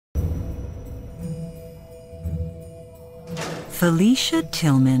Felicia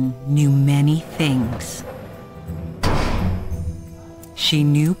Tilman knew many things. She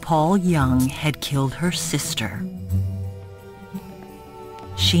knew Paul Young had killed her sister.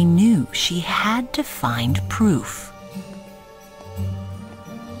 She knew she had to find proof.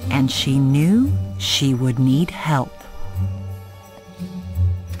 And she knew she would need help.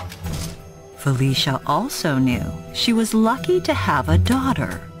 Felicia also knew she was lucky to have a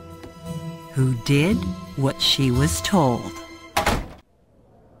daughter who did what she was told.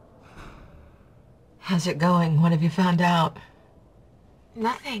 How's it going? What have you found out?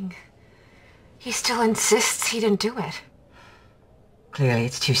 Nothing. He still insists he didn't do it. Clearly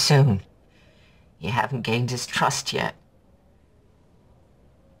it's too soon. You haven't gained his trust yet.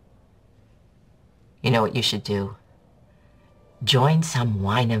 You know what you should do? Join some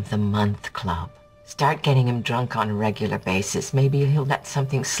Wine of the Month club. Start getting him drunk on a regular basis. Maybe he'll let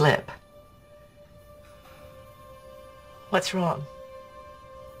something slip. What's wrong?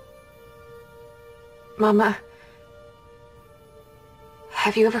 Mama,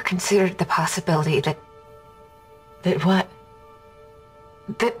 have you ever considered the possibility that... That what?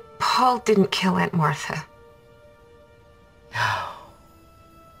 That Paul didn't kill Aunt Martha? No.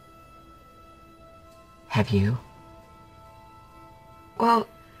 Have you? Well,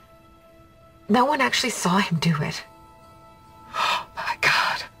 no one actually saw him do it. Oh, my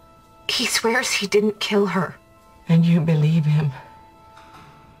God. He swears he didn't kill her. And you believe him?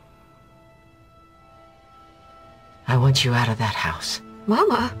 I want you out of that house.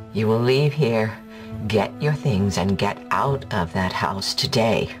 Mama. You will leave here, get your things, and get out of that house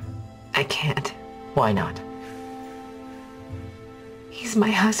today. I can't. Why not? He's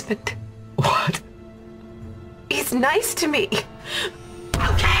my husband. What? He's nice to me.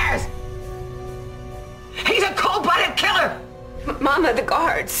 Who cares? He's a cold-blooded killer! Mama, the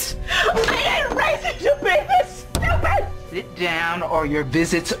guards. I didn't raise you to be this stupid! Sit down or your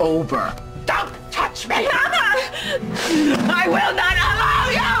visit's over. Don't touch me! Mama! I will not allow